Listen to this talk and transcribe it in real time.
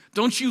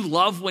Don't you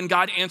love when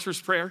God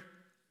answers prayer?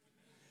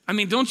 I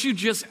mean, don't you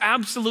just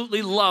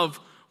absolutely love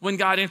when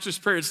God answers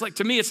prayer? It's like,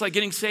 to me, it's like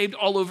getting saved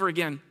all over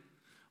again.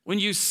 When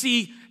you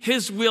see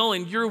his will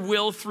and your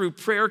will through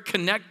prayer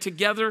connect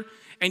together,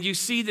 and you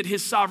see that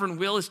his sovereign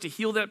will is to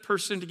heal that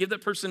person, to give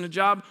that person a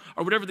job,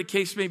 or whatever the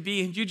case may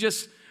be, and you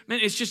just, man,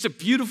 it's just a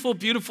beautiful,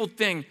 beautiful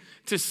thing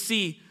to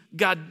see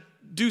God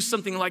do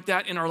something like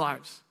that in our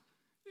lives.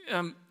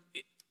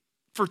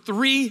 For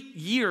 3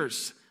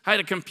 years, I had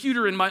a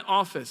computer in my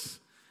office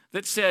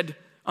that said,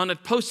 on a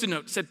Post-it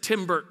note, said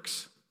Tim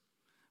Burks.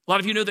 A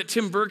lot of you know that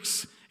Tim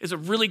Burks is a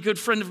really good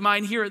friend of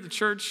mine here at the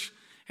church,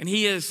 and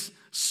he is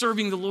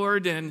serving the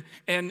Lord. And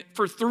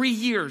for 3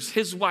 years,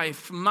 his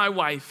wife, my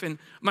wife, and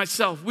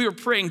myself, we were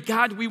praying,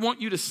 God, we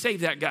want you to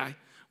save that guy.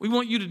 We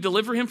want you to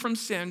deliver him from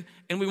sin,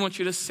 and we want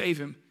you to save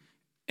him.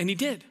 And he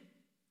did.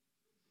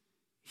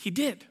 He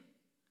did.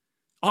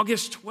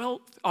 August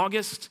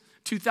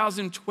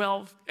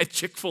 2012 at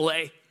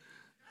Chick-fil-A.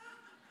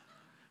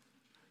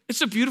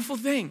 It's a beautiful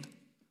thing.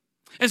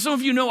 And some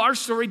of you know our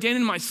story, Dan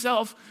and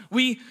myself.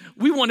 We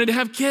wanted to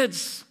have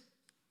kids.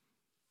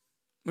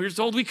 We were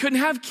told we couldn't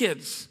have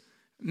kids.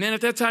 Man,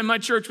 at that time, my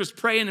church was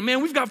praying, and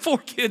man, we've got 4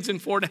 kids in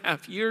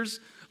 4.5 years.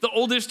 The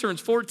oldest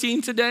turns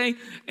 14 today,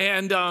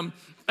 and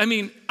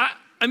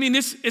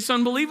it's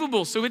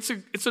unbelievable. So it's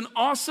an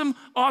awesome,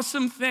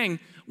 awesome thing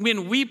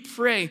when we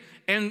pray,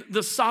 and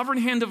the sovereign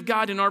hand of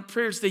God in our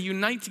prayers, they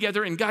unite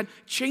together, and God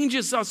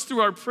changes us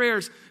through our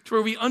prayers to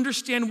where we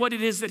understand what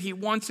it is that he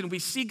wants, and we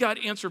see God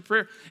answer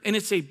prayer, and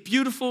it's a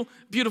beautiful,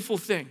 beautiful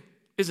thing,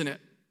 isn't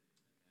it?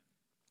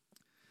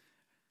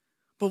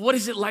 But what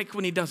is it like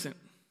when he doesn't?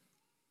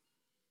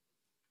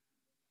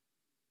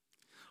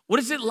 What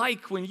is it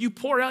like when you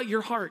pour out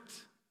your heart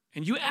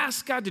and you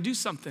ask God to do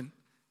something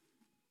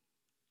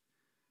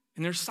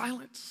and there's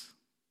silence?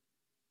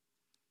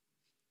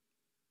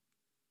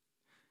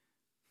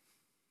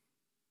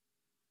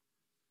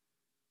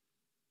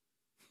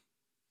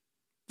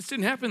 This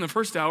didn't happen in the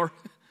first hour.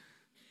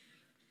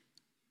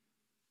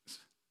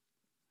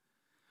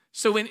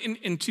 So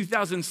in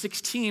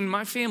 2016,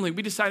 my family,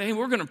 we decided, hey,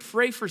 we're going to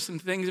pray for some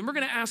things, and we're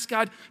going to ask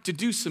God to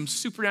do some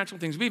supernatural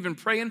things. We've been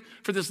praying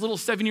for this little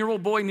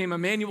 7-year-old boy named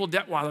Emmanuel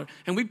Detweiler,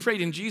 and we prayed,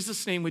 in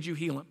Jesus' name, would you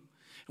heal him?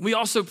 And we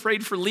also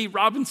prayed for Lee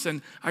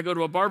Robinson. I go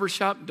to a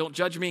barbershop, don't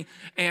judge me,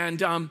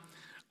 and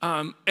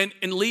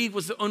Lee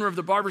was the owner of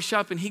the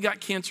barbershop, and he got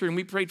cancer, and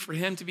we prayed for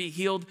him to be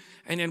healed.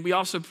 And then we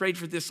also prayed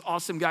for this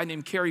awesome guy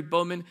named Kerry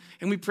Bowman,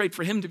 and we prayed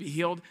for him to be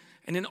healed.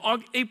 And in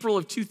April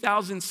of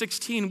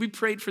 2016, we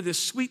prayed for this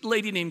sweet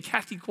lady named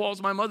Kathy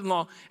Qualls, my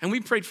mother-in-law, and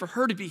we prayed for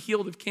her to be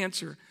healed of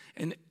cancer.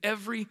 And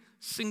every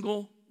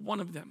single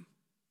one of them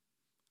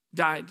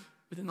died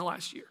within the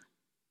last year.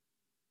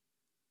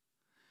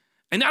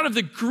 And out of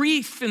the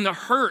grief and the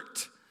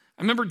hurt,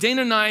 I remember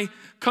Dana and I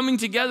coming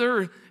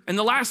together in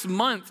the last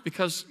month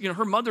because,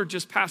 her mother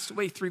just passed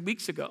away 3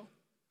 weeks ago.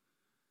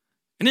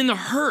 And in the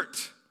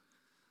hurt,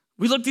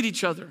 we looked at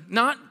each other,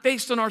 not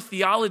based on our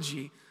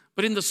theology,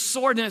 but in the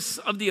soreness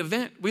of the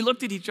event. We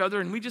looked at each other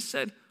and we just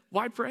said,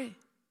 why pray?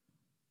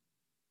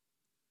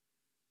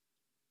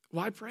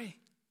 Why pray?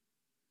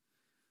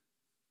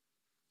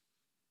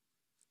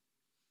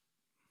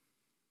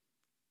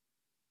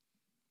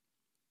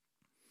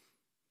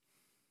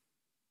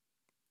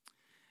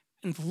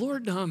 And the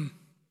Lord,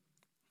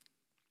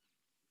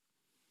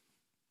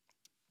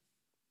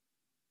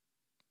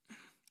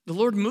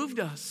 moved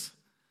us,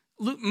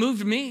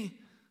 moved me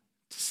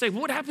to say,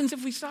 what happens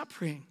if we stop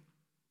praying?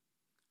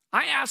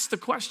 I asked the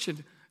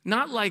question,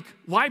 not like,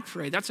 why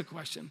pray? That's a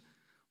question.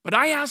 But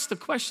I asked the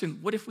question,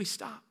 what if we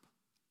stop?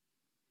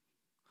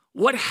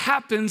 What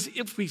happens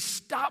if we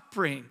stop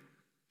praying?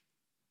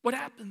 What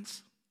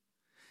happens?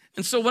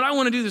 And so what I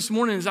want to do this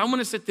morning is I want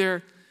to sit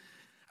there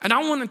and I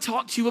want to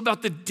talk to you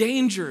about the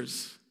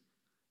dangers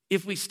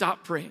if we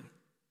stop praying.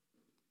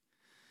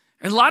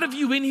 And a lot of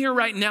you in here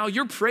right now,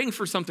 you're praying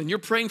for something. You're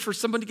praying for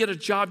someone to get a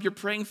job. You're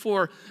praying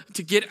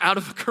to get out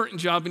of a current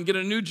job and get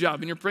a new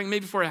job. And you're praying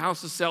maybe for a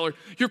house to sell. Or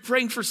you're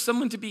praying for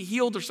someone to be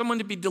healed or someone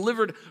to be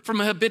delivered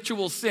from a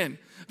habitual sin.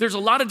 There's a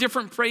lot of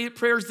different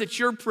prayers that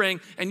you're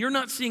praying and you're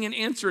not seeing an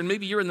answer. And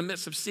maybe you're in the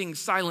midst of seeing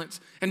silence.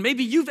 And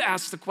maybe you've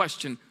asked the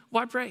question,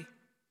 why pray?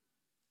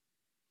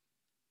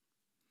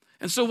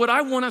 And so what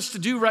I want us to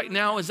do right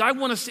now is I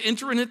want us to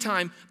enter in a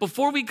time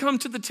before we come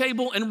to the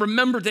table and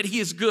remember that he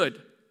is good.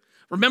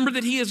 Remember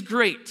that he is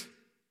great.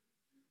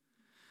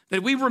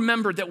 That we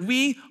remember that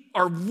we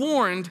are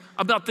warned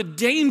about the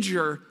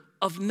danger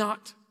of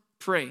not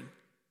praying.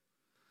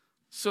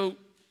 So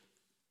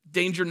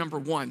danger number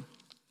one.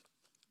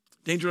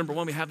 Danger number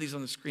one, we have these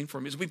on the screen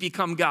for me, is we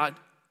become God.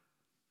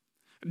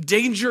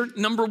 Danger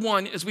number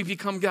one is we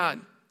become God.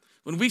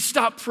 When we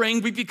stop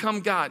praying, we become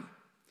God.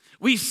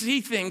 We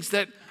see things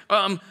through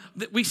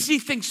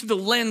the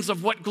lens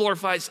of what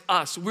glorifies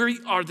us. We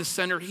are the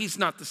center, he's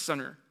not the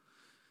center.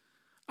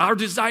 Our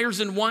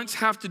desires and wants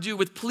have to do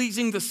with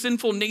pleasing the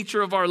sinful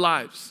nature of our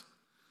lives.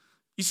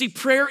 You see,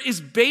 prayer is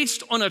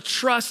based on a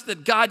trust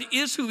that God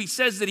is who he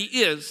says that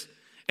he is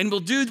and will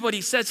do what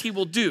he says he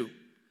will do.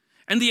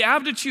 And the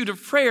attitude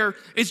of prayer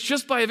is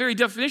just by a very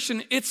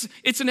definition, it's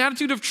an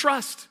attitude of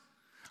trust.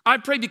 I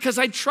pray because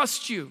I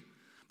trust you.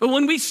 But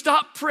when we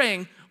stop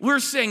praying, we're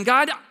saying,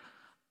 God,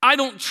 I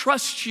don't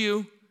trust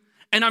you,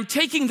 and I'm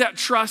taking that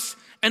trust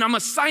and I'm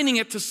assigning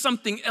it to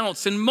something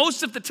else. And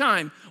most of the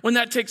time when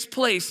that takes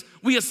place,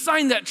 we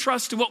assign that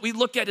trust to what we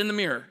look at in the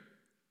mirror.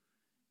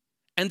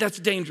 And that's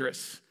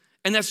dangerous,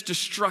 and that's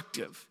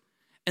destructive.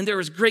 And there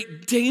is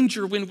great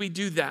danger when we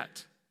do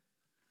that.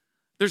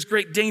 There's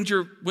great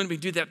danger when we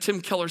do that. Tim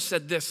Keller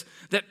said this,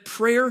 that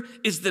prayer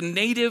is the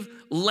native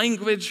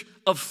language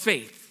of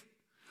faith.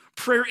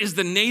 Prayer is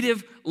the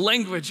native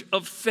language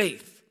of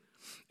faith.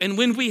 And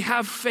when we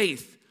have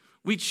faith,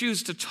 we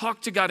choose to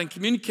talk to God and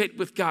communicate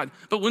with God.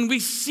 But when we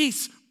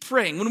cease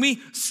praying, when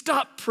we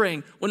stop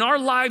praying, when our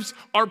lives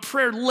are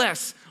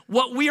prayerless,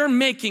 what we are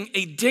making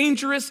a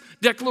dangerous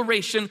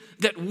declaration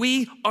that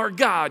we are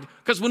God.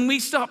 Because when we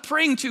stop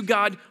praying to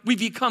God, we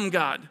become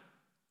God.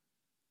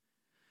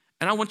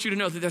 And I want you to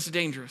know that that's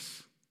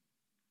dangerous.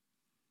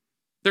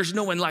 There's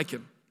no one like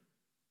him.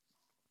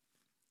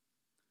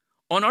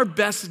 On our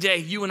best day,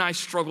 you and I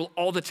struggle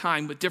all the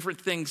time with different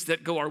things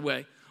that go our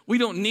way. We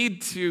don't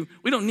need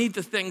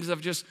the things of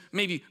just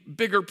maybe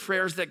bigger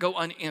prayers that go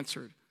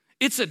unanswered.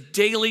 It's a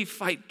daily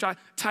fight.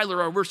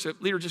 Tyler, our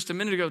worship leader, just a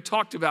minute ago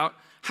talked about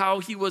how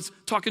he was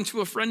talking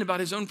to a friend about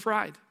his own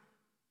pride.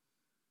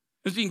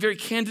 He was being very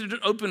candid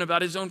and open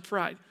about his own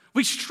pride.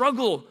 We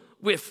struggle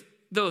with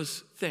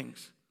those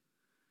things.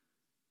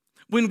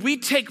 When we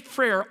take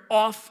prayer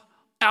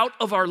out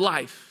of our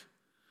life,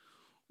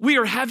 we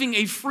are having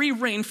a free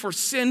rein for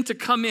sin to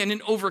come in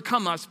and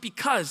overcome us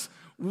because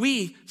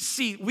we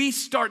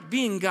start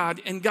being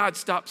God and God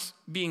stops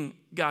being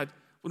God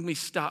when we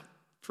stop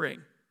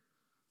praying.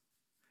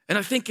 And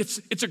I think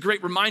it's a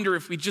great reminder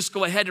if we just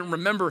go ahead and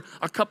remember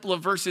a couple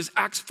of verses.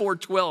 Acts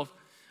 4:12.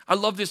 I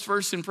love this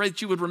verse and pray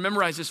that you would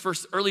memorize this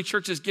verse. The early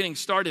church is getting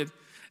started.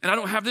 And I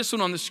don't have this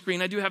one on the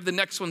screen. I do have the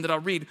next one that I'll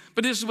read.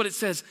 But this is what it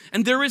says.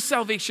 And there is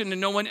salvation in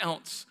no one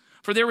else.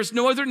 For there is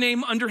no other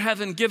name under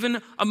heaven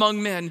given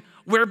among men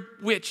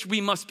which we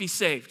must be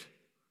saved.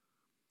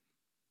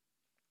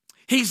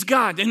 He's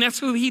God, and that's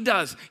who he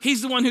does.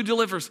 He's the one who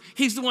delivers.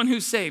 He's the one who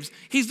saves.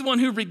 He's the one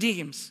who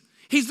redeems.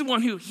 He's the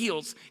one who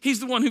heals. He's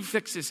the one who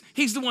fixes.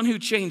 He's the one who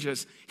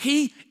changes.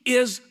 He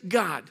is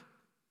God.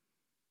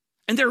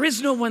 And there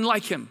is no one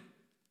like him.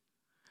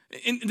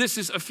 And this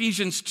is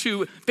Ephesians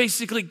 2,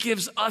 basically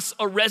gives us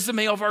a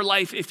resume of our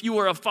life if you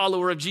are a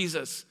follower of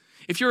Jesus.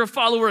 If you're a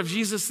follower of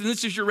Jesus, then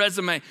this is your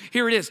resume.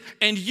 Here it is.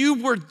 And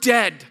you were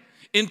dead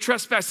in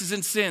trespasses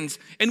and sins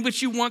in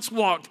which you once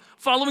walked,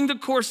 following the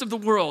course of the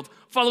world,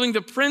 following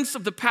the prince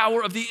of the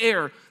power of the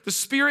air, the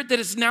spirit that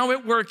is now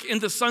at work in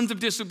the sons of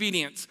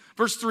disobedience.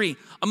 Verse 3,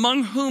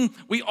 among whom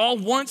we all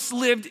once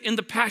lived in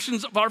the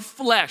passions of our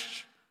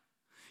flesh,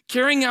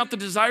 carrying out the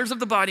desires of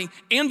the body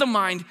and the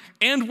mind,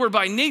 and were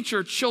by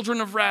nature children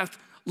of wrath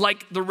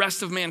like the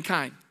rest of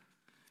mankind.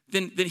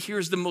 Then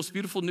here's the most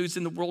beautiful news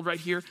in the world right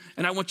here,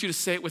 and I want you to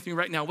say it with me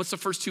right now. What's the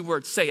first two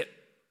words? Say it.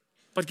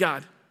 But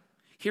God.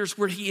 Here's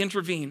where he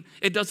intervened.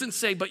 It doesn't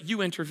say, but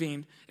you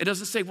intervened. It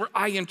doesn't say where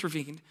I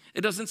intervened.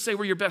 It doesn't say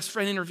where your best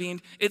friend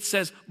intervened. It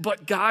says,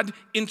 but God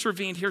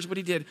intervened. Here's what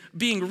he did.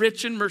 Being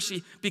rich in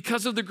mercy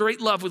because of the great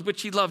love with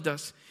which he loved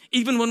us,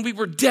 even when we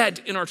were dead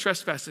in our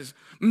trespasses,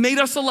 made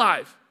us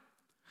alive.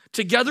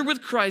 Together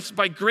with Christ,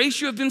 by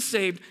grace you have been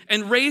saved,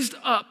 and raised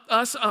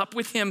us up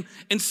with him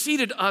and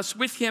seated us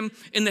with him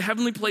in the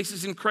heavenly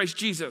places in Christ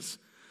Jesus,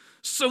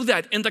 so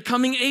that in the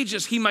coming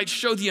ages he might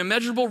show the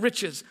immeasurable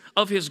riches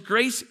of his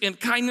grace and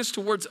kindness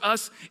towards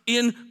us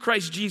in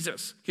Christ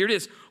Jesus. Here it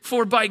is.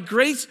 For by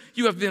grace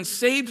you have been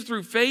saved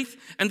through faith,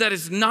 and that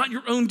is not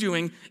your own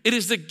doing. It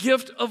is the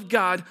gift of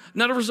God,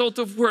 not a result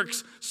of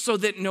works, so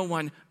that no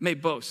one may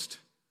boast.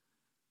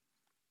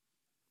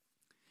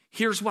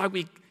 Here's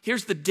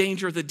the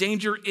danger. The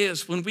danger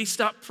is when we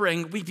stop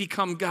praying, we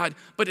become God.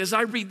 But as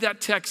I read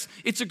that text,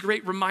 it's a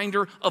great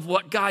reminder of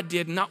what God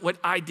did, not what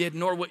I did,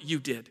 nor what you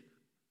did.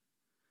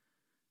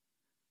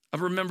 I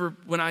remember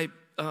when I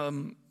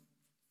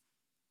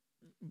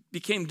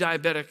became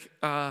diabetic,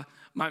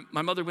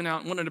 my mother went out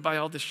and wanted to buy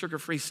all this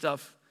sugar-free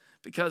stuff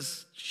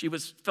because she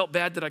felt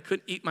bad that I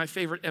couldn't eat my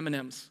favorite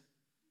M&Ms.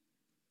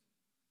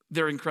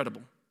 They're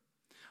incredible.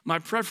 My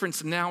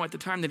preference now, at the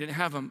time they didn't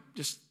have them,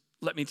 just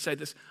let me say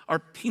this, are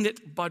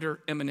peanut butter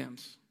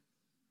M&Ms.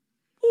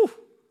 Ooh,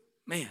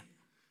 man,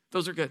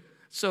 those are good.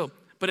 So,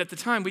 but at the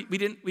time, we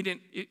didn't,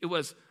 it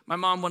was, my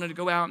mom wanted to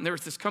go out, and there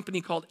was this company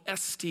called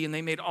ST, and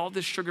they made all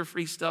this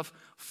sugar-free stuff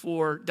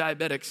for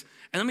diabetics.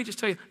 And let me just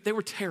tell you, they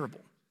were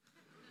terrible.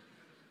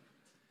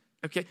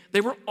 Okay, they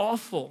were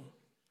awful.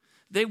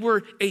 They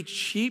were a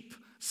cheap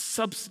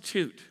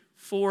substitute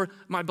for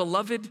my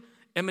beloved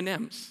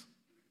M&Ms.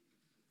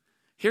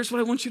 Here's what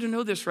I want you to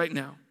know this right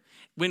now.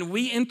 When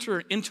we enter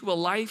into a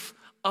life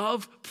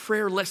of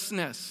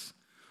prayerlessness,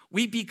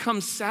 we become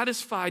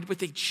satisfied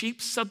with a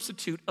cheap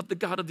substitute of the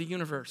God of the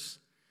universe.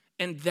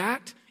 And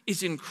that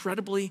is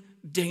incredibly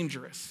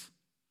dangerous.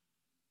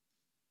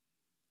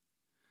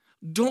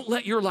 Don't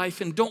let your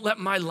life and don't let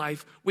my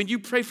life, when you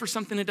pray for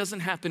something that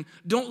doesn't happen,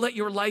 don't let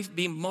your life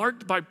be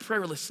marked by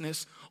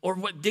prayerlessness, or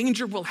what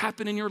danger will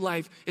happen in your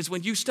life is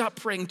when you stop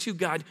praying to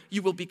God,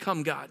 you will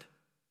become God.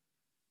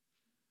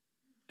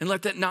 And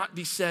let that not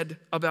be said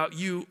about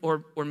you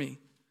or me.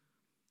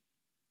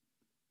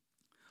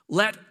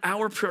 Let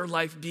our prayer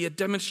life be a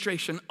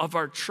demonstration of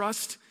our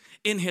trust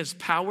in his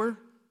power,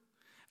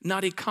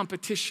 not a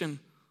competition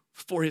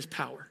for his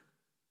power.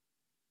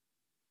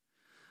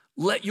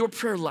 Let your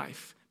prayer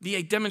life be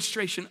a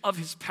demonstration of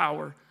his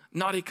power,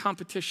 not a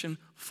competition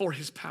for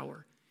his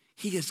power.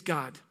 He is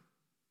God,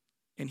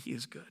 and he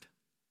is good.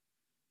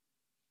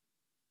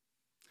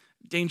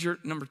 Danger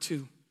number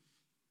 2.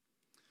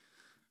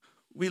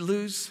 We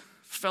lose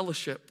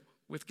fellowship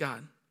with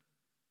God.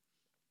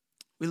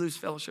 We lose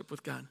fellowship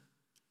with God.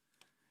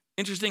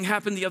 Interesting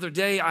happened the other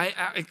day.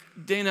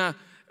 Dana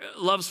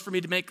loves for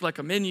me to make like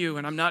a menu,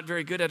 and I'm not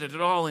very good at it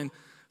at all. And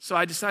so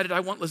I decided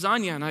I want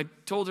lasagna, and I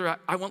told her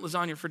I want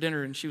lasagna for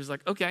dinner, and she was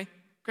like, okay,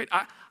 great.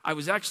 I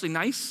was actually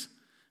nice.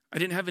 I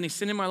didn't have any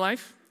sin in my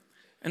life,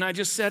 and I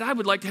just said I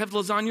would like to have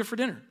lasagna for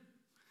dinner.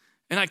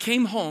 And I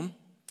came home,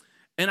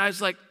 and I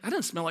was like, that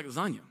doesn't smell like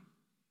lasagna.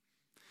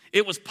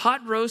 It was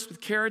pot roast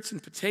with carrots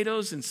and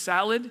potatoes and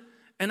salad,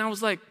 and I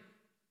was like,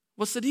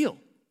 what's the deal?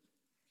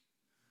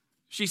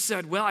 She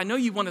said, well, I know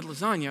you wanted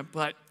lasagna,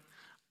 but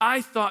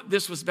I thought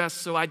this was best,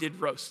 so I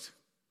did roast.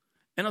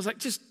 And I was like,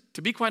 just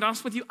to be quite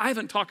honest with you, I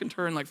haven't talked to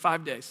her in like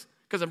 5 days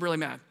because I'm really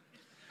mad.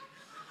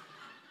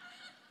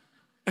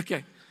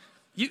 Okay,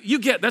 you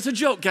get, that's a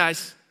joke,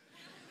 guys.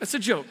 That's a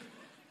joke.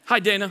 Hi,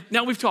 Dana.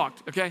 Now we've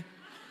talked, okay?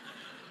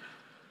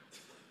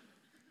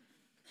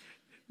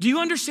 Do you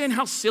understand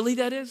how silly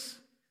that is?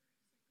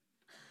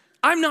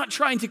 I'm not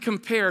trying to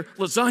compare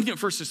lasagna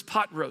versus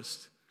pot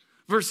roast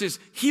versus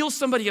heal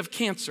somebody of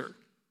cancer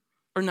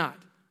or not.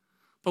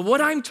 But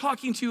what I'm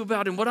talking to you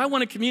about and what I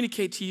want to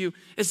communicate to you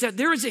is that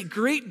there is a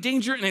great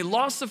danger and a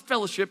loss of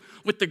fellowship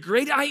with the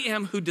great I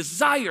am who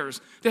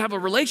desires to have a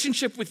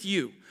relationship with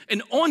you,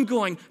 an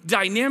ongoing,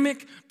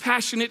 dynamic,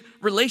 passionate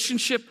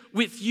relationship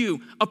with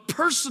you, a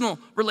personal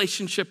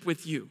relationship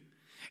with you.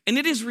 And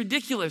it is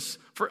ridiculous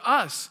for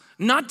us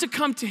not to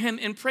come to him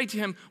and pray to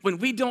him when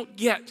we don't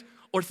get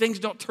or things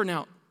don't turn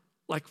out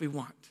like we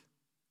want.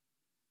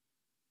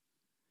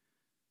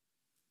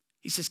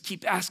 He says,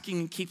 keep asking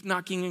and keep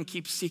knocking and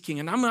keep seeking.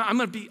 And I'm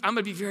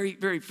gonna be very,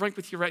 very frank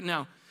with you right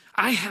now.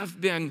 We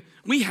have been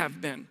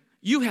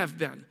you have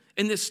been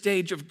in this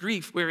stage of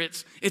grief where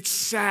it's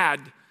sad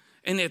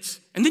and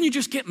then you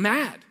just get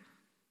mad.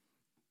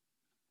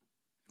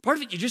 Part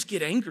of it, you just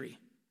get angry.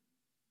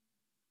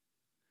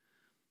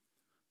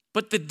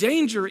 But the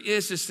danger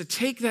is to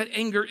take that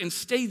anger and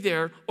stay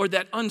there, or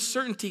that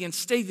uncertainty and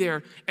stay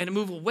there, and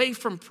move away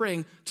from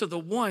praying to the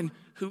one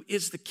who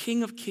is the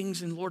King of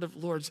Kings and Lord of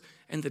Lords.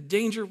 And the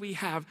danger we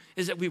have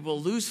is that we will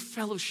lose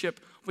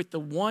fellowship with the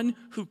one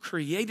who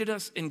created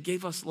us and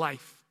gave us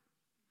life.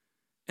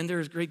 And there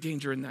is great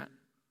danger in that.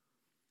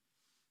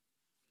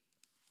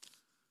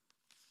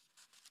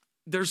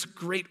 There's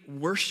great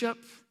worship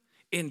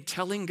in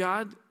telling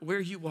God where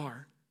you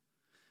are.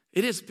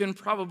 It has been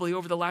probably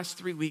over the last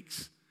 3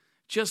 weeks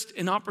just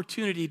an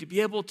opportunity to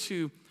be able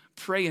to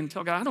pray and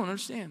tell God, I don't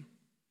understand.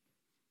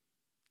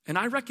 And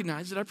I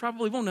recognize that I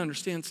probably won't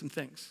understand some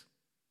things.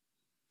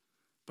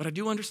 But I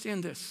do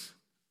understand this,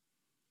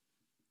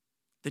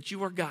 that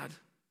you are God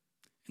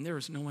and there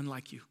is no one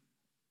like you.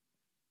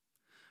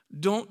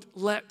 Don't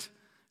let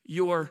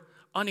your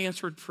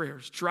unanswered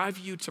prayers drive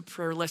you to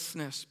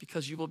prayerlessness,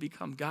 because you will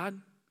become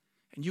God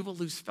and you will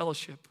lose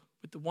fellowship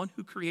with the one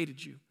who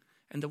created you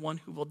and the one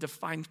who will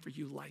define for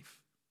you life.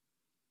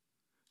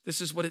 This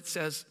is what it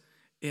says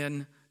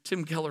in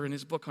Tim Keller in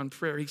his book on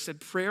prayer. He said,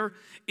 prayer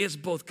is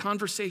both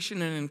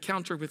conversation and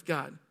encounter with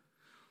God.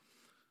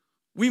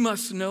 We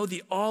must know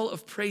the awe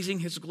of praising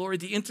his glory,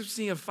 the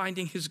intimacy of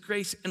finding his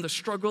grace, and the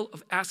struggle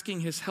of asking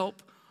his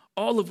help,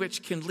 all of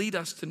which can lead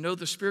us to know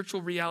the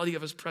spiritual reality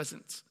of his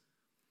presence.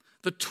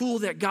 The tool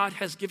that God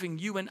has given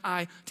you and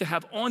I to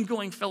have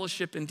ongoing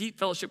fellowship and deep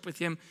fellowship with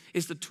him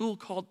is the tool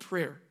called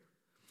prayer.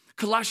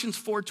 Colossians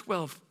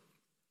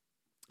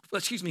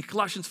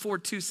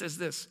 4:2 says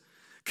this,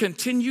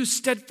 continue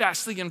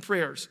steadfastly in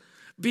prayers,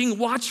 being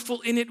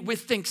watchful in it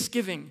with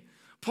thanksgiving.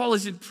 Paul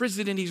is in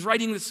prison and he's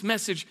writing this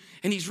message,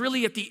 and he's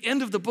really at the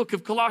end of the book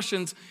of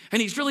Colossians,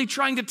 and he's really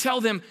trying to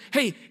tell them,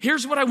 hey,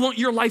 here's what I want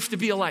your life to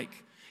be like.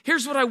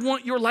 Here's what I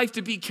want your life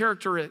to be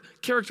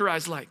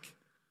characterized like.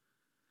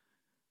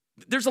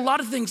 There's a lot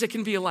of things that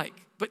can be alike,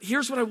 but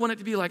here's what I want it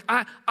to be like.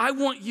 I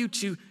want you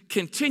to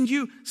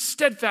continue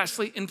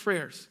steadfastly in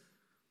prayers.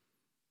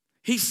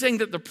 He's saying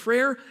that the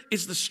prayer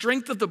is the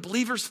strength of the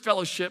believer's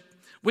fellowship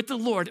with the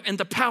Lord and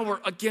the power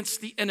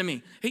against the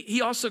enemy.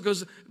 He also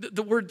goes,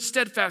 the word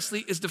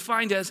steadfastly is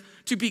defined as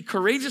to be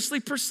courageously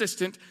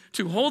persistent,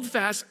 to hold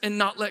fast and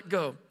not let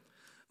go.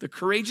 The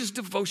courageous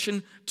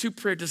devotion to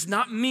prayer does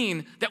not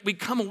mean that we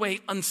come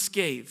away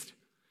unscathed.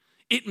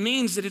 It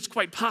means that it's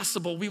quite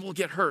possible we will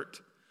get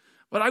hurt.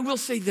 But I will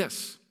say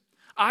this,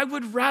 I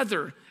would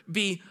rather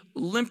be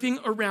limping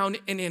around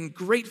and in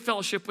great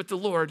fellowship with the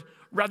Lord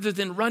rather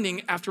than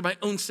running after my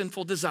own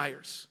sinful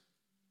desires.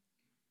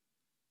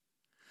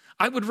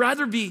 I would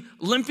rather be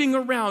limping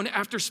around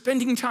after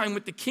spending time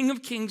with the King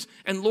of Kings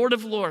and Lord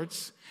of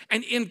Lords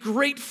and in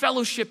great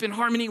fellowship and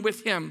harmony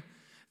with him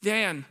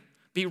than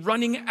be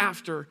running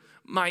after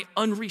my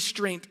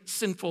unrestrained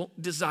sinful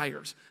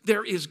desires.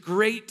 There is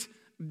great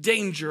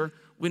danger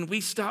when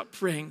we stop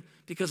praying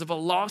because of a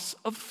loss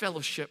of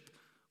fellowship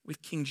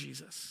with King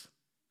Jesus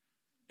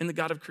and the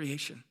God of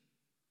creation.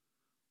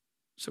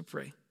 So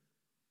pray.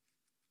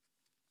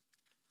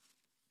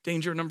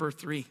 Danger number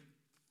 3.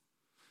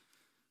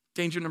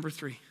 Danger number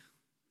 3.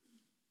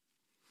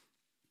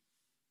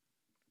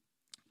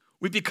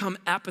 We become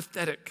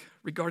apathetic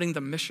regarding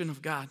the mission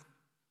of God.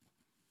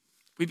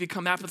 We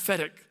become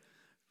apathetic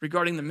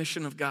regarding the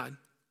mission of God.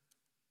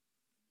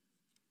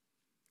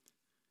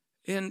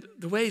 And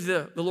the way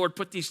the Lord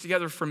put these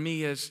together for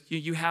me is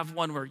you have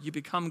one where you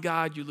become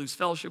God, you lose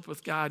fellowship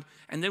with God,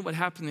 and then what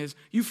happens is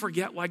you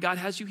forget why God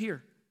has you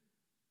here.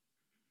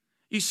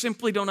 You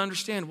simply don't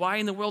understand, why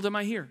in the world am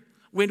I here?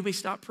 When do we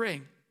stop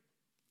praying?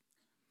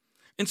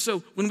 And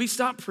so when we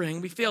stop praying,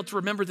 we fail to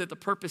remember that the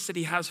purpose that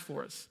he has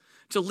for us,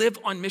 to live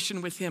on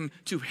mission with him,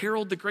 to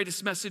herald the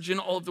greatest message in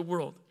all of the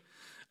world.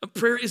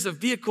 Prayer is a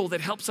vehicle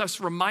that helps us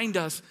remind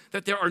us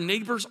that there are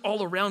neighbors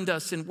all around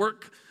us and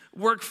work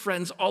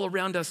friends all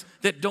around us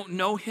that don't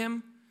know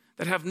him,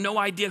 that have no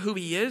idea who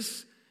he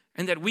is,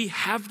 and that we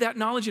have that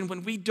knowledge. And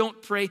when we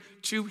don't pray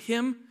to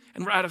him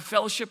and we're out of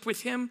fellowship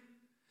with him,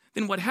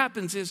 then what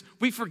happens is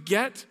we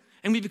forget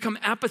and we become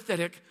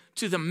apathetic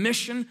to the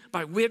mission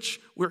by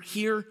which we're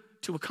here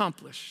to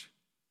accomplish.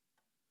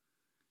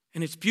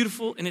 And it's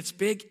beautiful and it's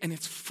big and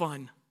it's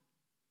fun.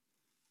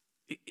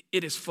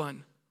 It is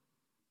fun.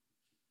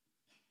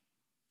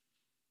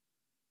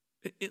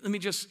 Let me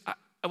just,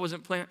 I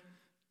wasn't planning.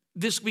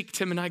 This week,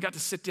 Tim and I got to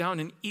sit down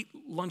and eat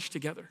lunch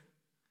together.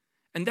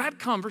 And that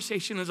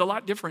conversation is a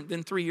lot different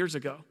than 3 years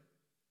ago.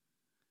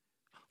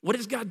 What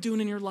is God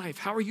doing in your life?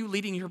 How are you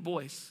leading your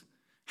boys?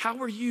 How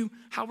are you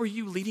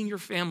leading your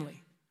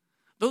family?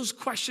 Those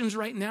questions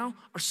right now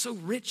are so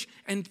rich,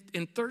 and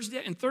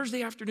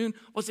Thursday afternoon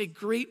was a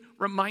great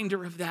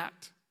reminder of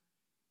that.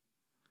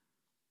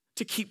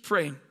 To keep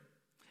praying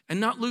and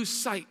not lose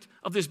sight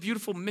of this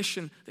beautiful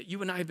mission that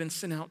you and I have been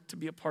sent out to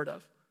be a part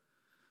of.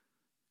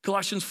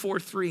 Colossians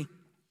 4:3,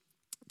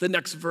 the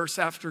next verse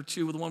after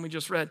 2, the one we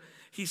just read,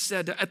 he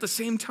said, at the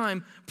same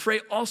time, pray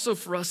also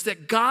for us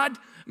that God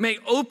may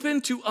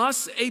open to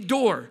us a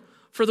door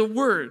for the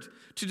word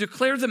to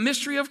declare the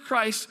mystery of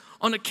Christ,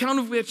 on account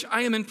of which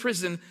I am in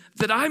prison,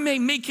 that I may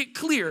make it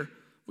clear,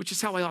 which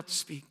is how I ought to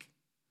speak.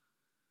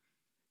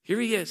 Here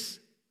he is.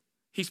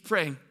 He's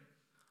praying.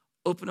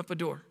 Open up a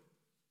door.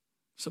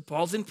 So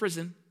Paul's in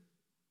prison.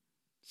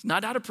 He's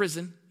not out of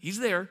prison. He's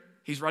there.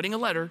 He's writing a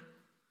letter.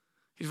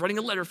 He's writing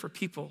a letter for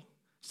people.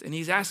 And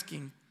he's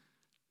asking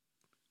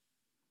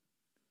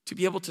to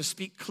be able to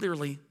speak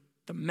clearly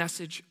the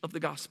message of the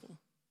gospel.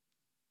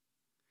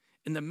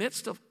 In the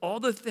midst of all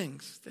the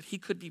things that he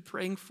could be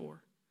praying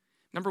for,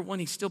 number one,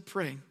 he's still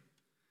praying.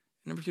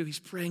 Number two, he's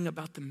praying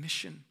about the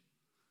mission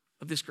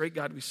of this great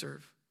God we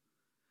serve.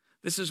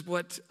 This is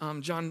what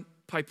John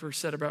Piper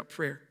said about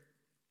prayer.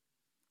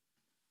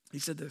 He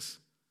said this: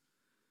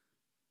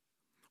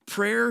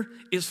 prayer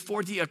is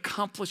for the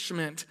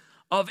accomplishment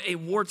of a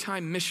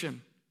wartime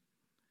mission.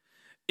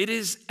 It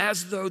is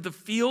as though the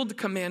field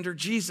commander,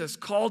 Jesus,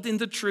 called in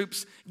the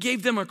troops,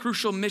 gave them a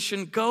crucial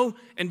mission: go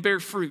and bear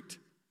fruit.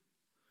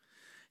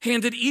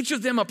 Handed each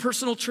of them a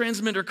personal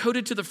transmitter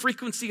coded to the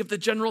frequency of the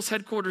general's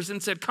headquarters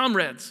and said,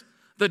 comrades,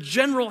 the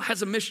general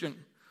has a mission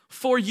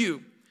for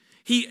you.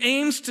 He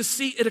aims to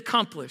see it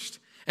accomplished.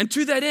 And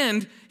to that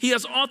end, he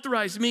has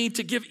authorized me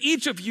to give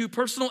each of you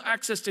personal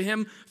access to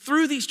him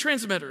through these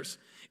transmitters.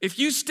 If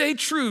you stay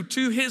true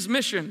to his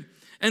mission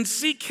and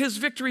seek his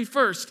victory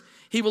first,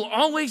 he will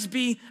always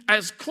be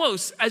as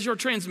close as your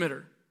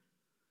transmitter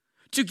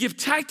to give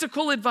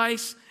tactical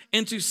advice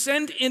and to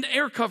send in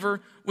air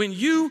cover when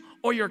you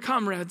or your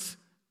comrades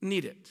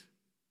need it.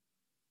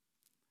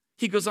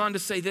 He goes on to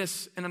say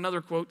this in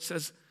another quote,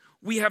 says,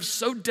 we have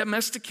so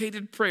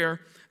domesticated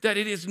prayer that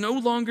it is no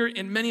longer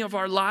in many of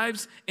our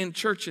lives and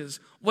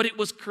churches what it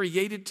was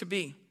created to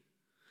be: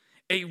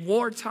 a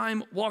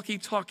wartime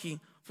walkie-talkie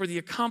for the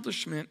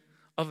accomplishment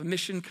of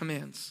mission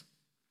commands.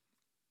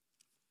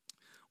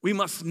 We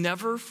must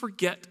never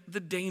forget the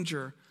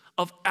danger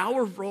of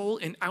our role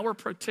and our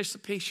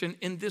participation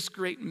in this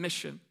great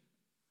mission.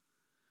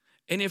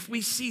 And if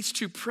we cease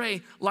to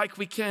pray like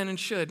we can and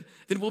should,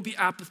 then we'll be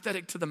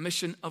apathetic to the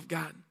mission of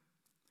God.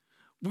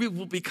 We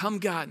will become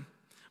God.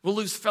 We'll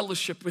lose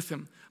fellowship with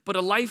him. But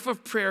a life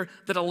of prayer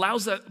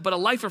allows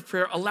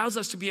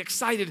us to be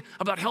excited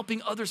about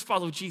helping others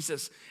follow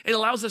Jesus. It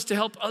allows us to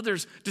help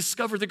others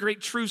discover the great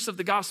truths of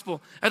the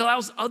gospel. It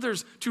allows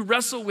others to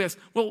wrestle with,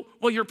 well,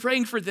 you're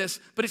praying for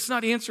this, but it's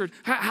not answered.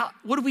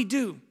 What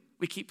do?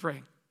 We keep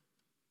praying.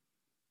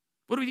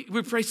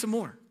 We pray some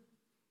more.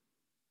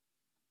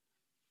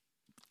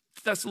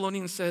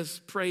 Thessalonians says,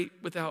 pray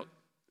without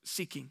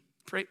ceasing.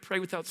 pray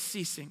without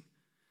ceasing.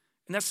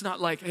 And that's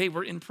not like, hey,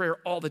 we're in prayer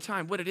all the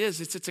time. What it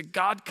is, it's a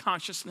God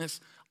consciousness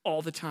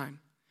all the time.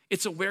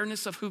 It's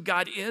awareness of who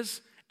God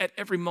is at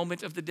every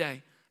moment of the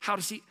day.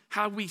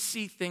 How we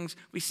see things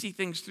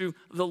through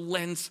the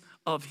lens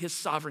of his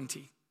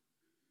sovereignty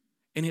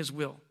and his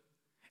will.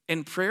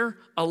 And prayer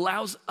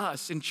allows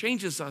us and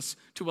changes us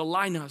to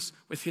align us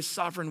with his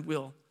sovereign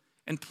will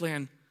and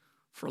plan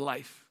for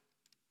life.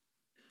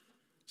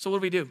 So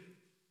what do?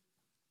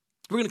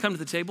 We're going to come to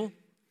the table.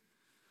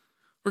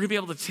 We're going to be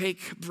able to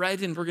take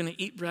bread and we're going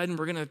to eat bread and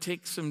we're going to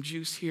take some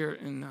juice here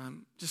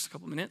in just a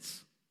couple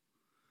minutes.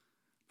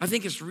 I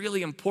think it's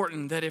really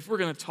important that if we're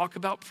going to talk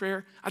about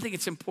prayer, I think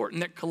it's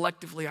important that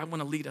collectively I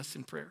want to lead us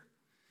in prayer.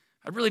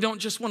 I really don't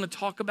just want to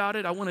talk about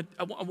it. I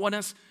want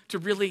us to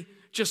really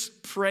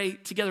just pray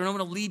together. And I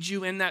want to lead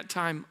you in that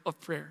time of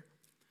prayer.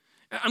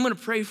 I'm going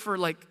to pray for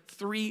like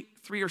three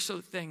or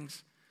so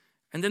things.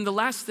 And then the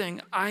last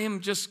thing, I am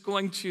just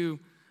going to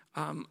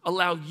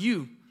allow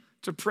you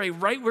to pray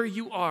right where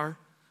you are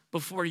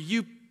before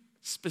you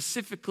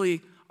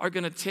specifically are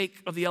going to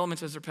take of the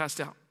elements as they're passed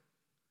out.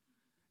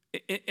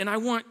 And I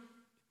want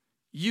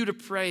you to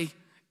pray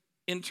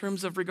in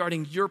terms of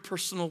regarding your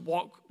personal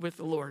walk with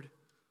the Lord.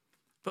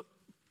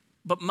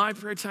 But my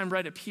prayer time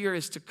right up here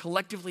is to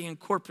collectively and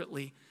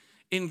corporately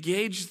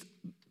engage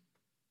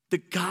the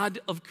God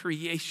of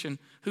creation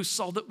who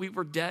saw that we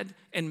were dead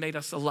and made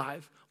us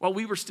alive. While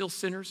we were still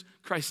sinners,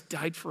 Christ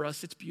died for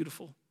us. It's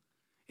beautiful.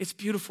 It's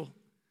beautiful.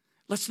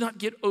 Let's not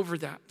get over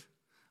that.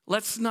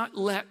 Let's not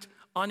let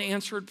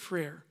unanswered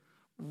prayer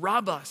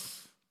rob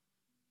us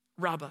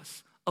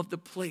of the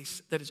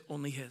place that is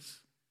only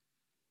his.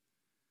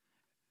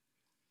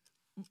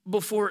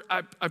 Before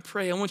I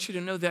pray, I want you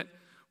to know that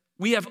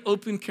we have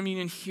open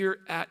communion here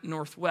at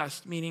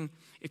Northwest, meaning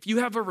if you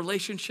have a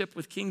relationship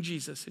with King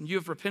Jesus and you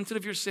have repented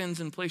of your sins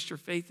and placed your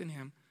faith in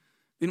him,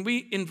 then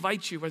we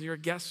invite you, whether you're a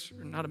guest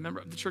or not a member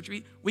of the church,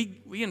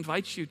 we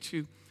invite you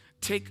to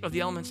take of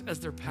the elements as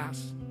they're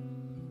passed.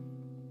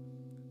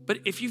 But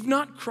if you've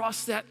not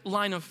crossed that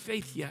line of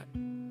faith yet,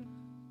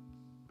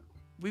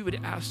 we would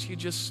ask you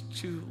just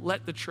to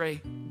let the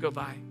tray go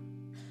by.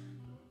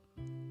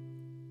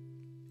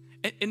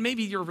 And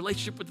maybe your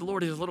relationship with the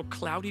Lord is a little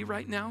cloudy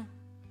right now.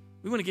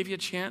 We want to give you a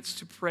chance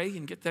to pray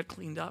and get that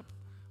cleaned up.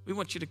 We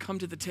want you to come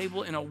to the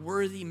table in a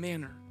worthy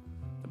manner.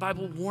 The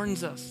Bible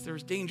warns us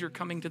there's danger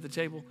coming to the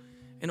table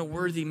in a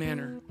worthy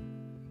manner.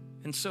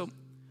 And so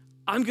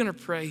I'm going to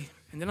pray,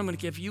 and then I'm going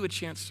to give you a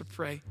chance to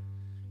pray.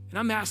 And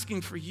I'm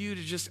asking for you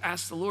to just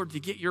ask the Lord to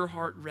get your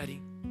heart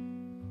ready.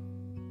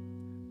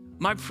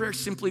 My prayer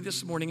simply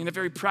this morning, in a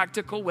very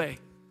practical way,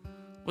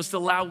 was to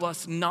allow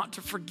us not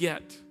to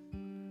forget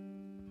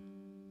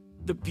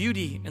the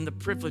beauty and the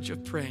privilege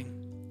of praying.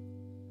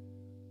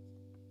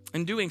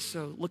 In doing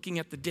so, looking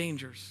at the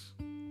dangers.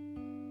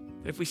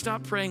 If we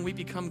stop praying, we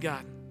become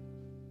God.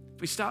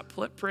 If we stop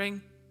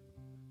praying,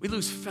 we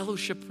lose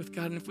fellowship with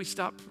God. And if we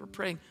stop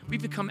praying, we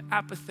become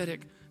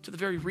apathetic to the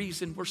very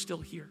reason we're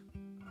still here.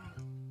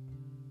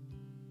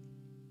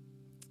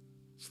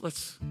 So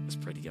let's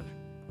pray together.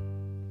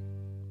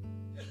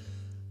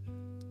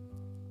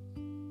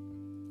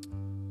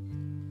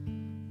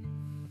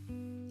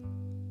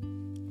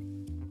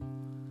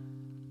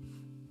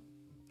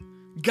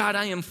 God,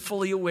 I am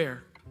fully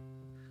aware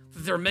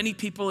that there are many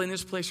people in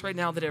this place right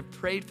now that have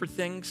prayed for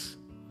things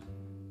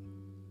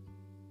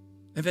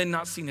and then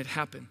not seen it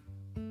happen.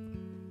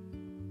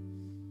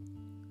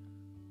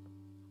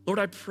 Lord,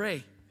 I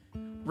pray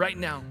right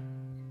now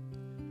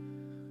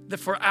that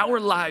for our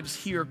lives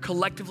here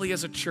collectively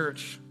as a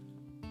church,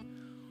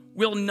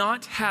 we'll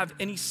not have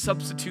any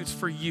substitutes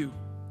for you.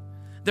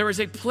 There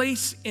is a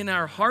place in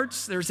our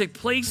hearts, there's a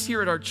place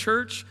here at our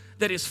church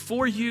that is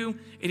for you,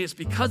 it is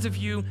because of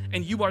you,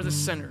 and you are the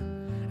center.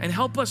 And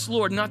help us,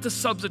 Lord, not to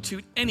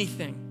substitute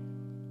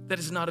anything that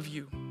is not of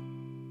you.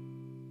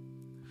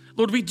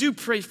 Lord, we do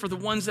pray for the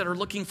ones that are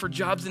looking for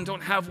jobs and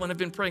don't have one, have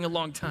been praying a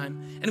long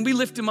time. And we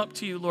lift them up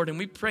to you, Lord, and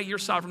we pray your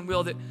sovereign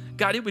will that,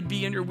 God, it would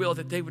be in your will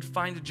that they would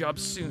find a job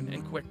soon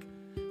and quick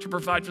to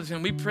provide for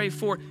them. We pray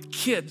for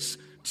kids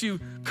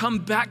to come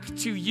back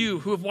to you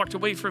who have walked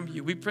away from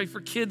you. We pray for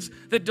kids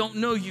that don't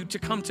know you to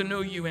come to know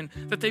you and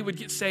that they would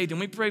get saved. And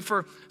we pray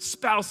for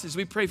spouses.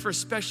 We pray for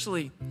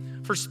especially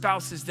for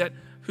spouses that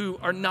who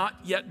are not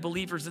yet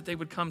believers, that they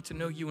would come to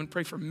know you, and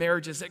pray for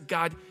marriages that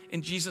God,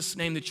 in Jesus'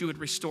 name, that you would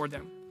restore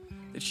them,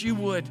 that you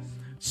would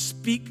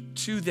speak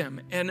to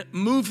them and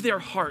move their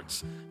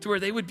hearts to where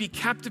they would be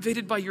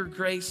captivated by your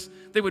grace,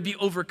 they would be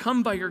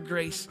overcome by your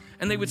grace,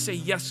 and they would say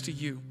yes to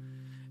you.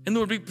 And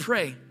Lord, we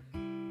pray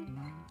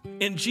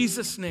in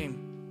Jesus'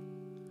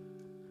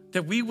 name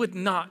that we would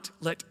not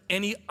let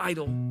any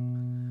idol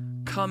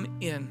come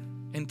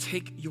in and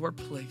take your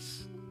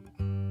place.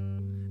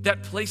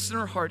 That place in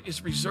our heart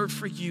is reserved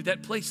for you.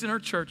 That place in our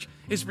church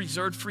is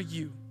reserved for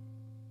you.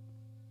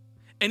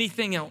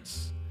 Anything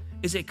else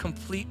is a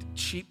complete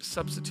cheap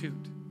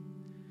substitute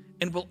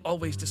and will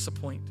always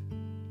disappoint.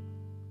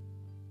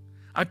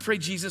 I pray,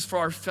 Jesus, for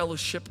our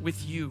fellowship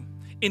with you,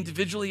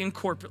 individually and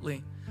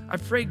corporately. I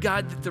pray,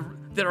 God, that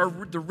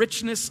that the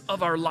richness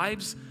of our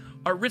lives,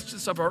 our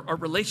richness of our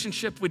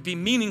relationship would be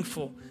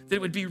meaningful, that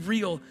it would be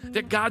real,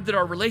 that God, that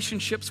our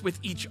relationships with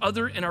each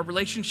other and our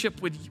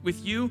relationship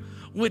with you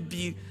would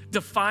be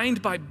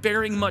defined by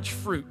bearing much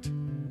fruit.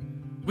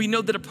 We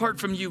know that apart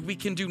from you, we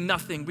can do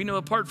nothing. We know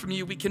apart from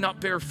you, we cannot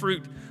bear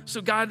fruit.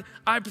 So God,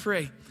 I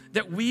pray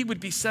that we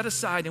would be set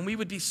aside and we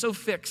would be so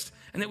fixed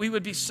and that we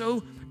would be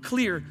so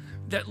clear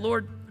that,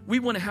 Lord, we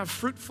want to have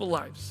fruitful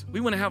lives. We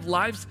want to have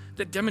lives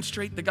that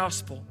demonstrate the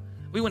gospel.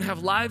 We want to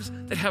have lives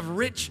that have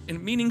rich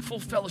and meaningful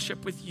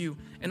fellowship with you.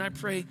 And I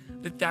pray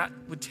that that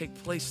would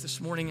take place this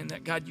morning and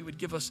that, God, you would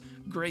give us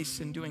grace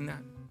in doing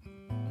that.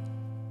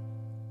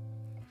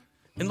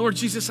 And Lord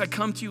Jesus, I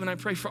come to you and I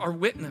pray for our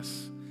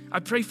witness. I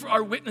pray for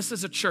our witness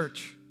as a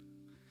church.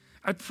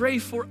 I pray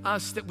for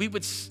us that we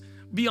would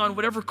be on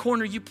whatever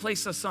corner you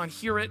place us on,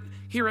 here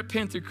at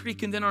Panther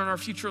Creek and then on our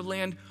future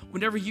land,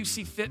 whenever you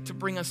see fit to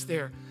bring us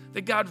there.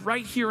 That God,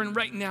 right here and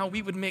right now,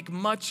 we would make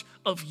much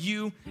of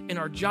you in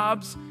our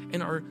jobs,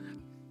 in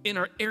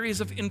our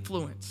areas of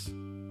influence.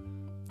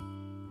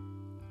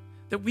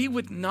 That we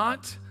would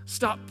not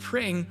stop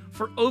praying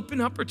for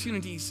open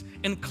opportunities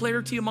and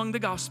clarity among the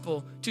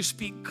gospel to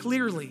speak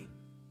clearly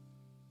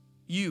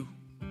you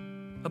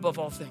above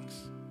all things.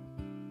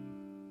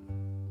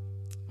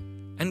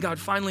 And God,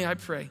 finally, I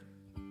pray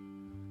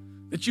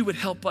that you would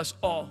help us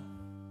all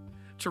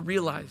to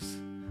realize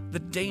the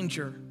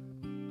danger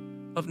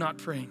of not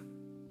praying.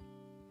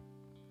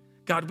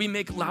 God, we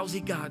make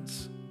lousy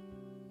gods.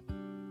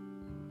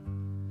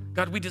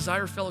 God, we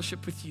desire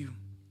fellowship with you,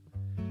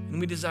 and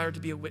we desire to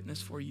be a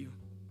witness for you.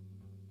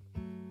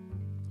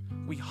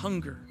 We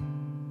hunger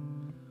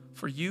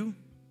for you,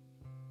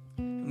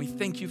 and we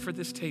thank you for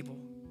this table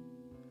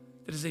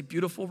that is a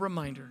beautiful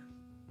reminder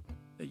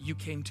that you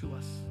came to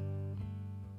us.